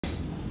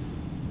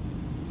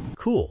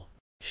cool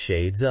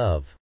shades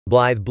of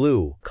blithe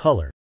blue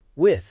color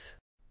with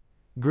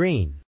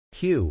green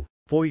hue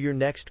for your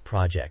next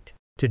project.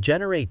 To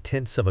generate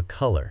tints of a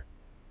color,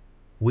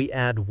 we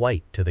add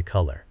white to the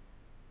color,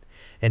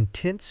 and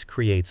tints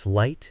creates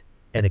light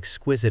and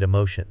exquisite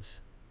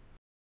emotions.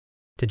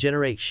 To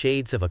generate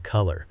shades of a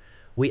color,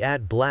 we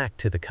add black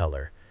to the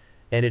color,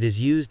 and it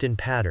is used in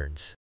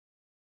patterns.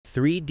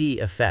 3D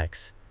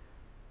effects,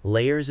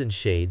 layers and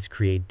shades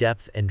create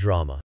depth and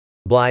drama.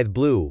 Blithe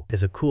blue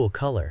is a cool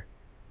color,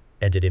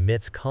 and it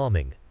emits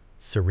calming,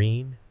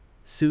 serene,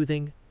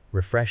 soothing,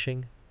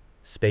 refreshing,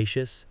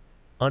 spacious,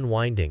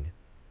 unwinding,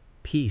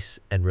 peace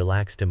and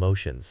relaxed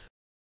emotions.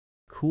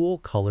 Cool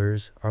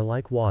colors are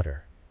like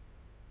water,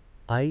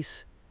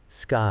 ice,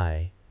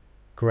 sky,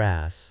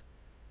 grass,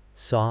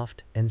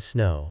 soft and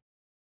snow.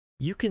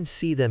 You can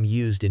see them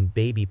used in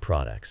baby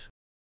products,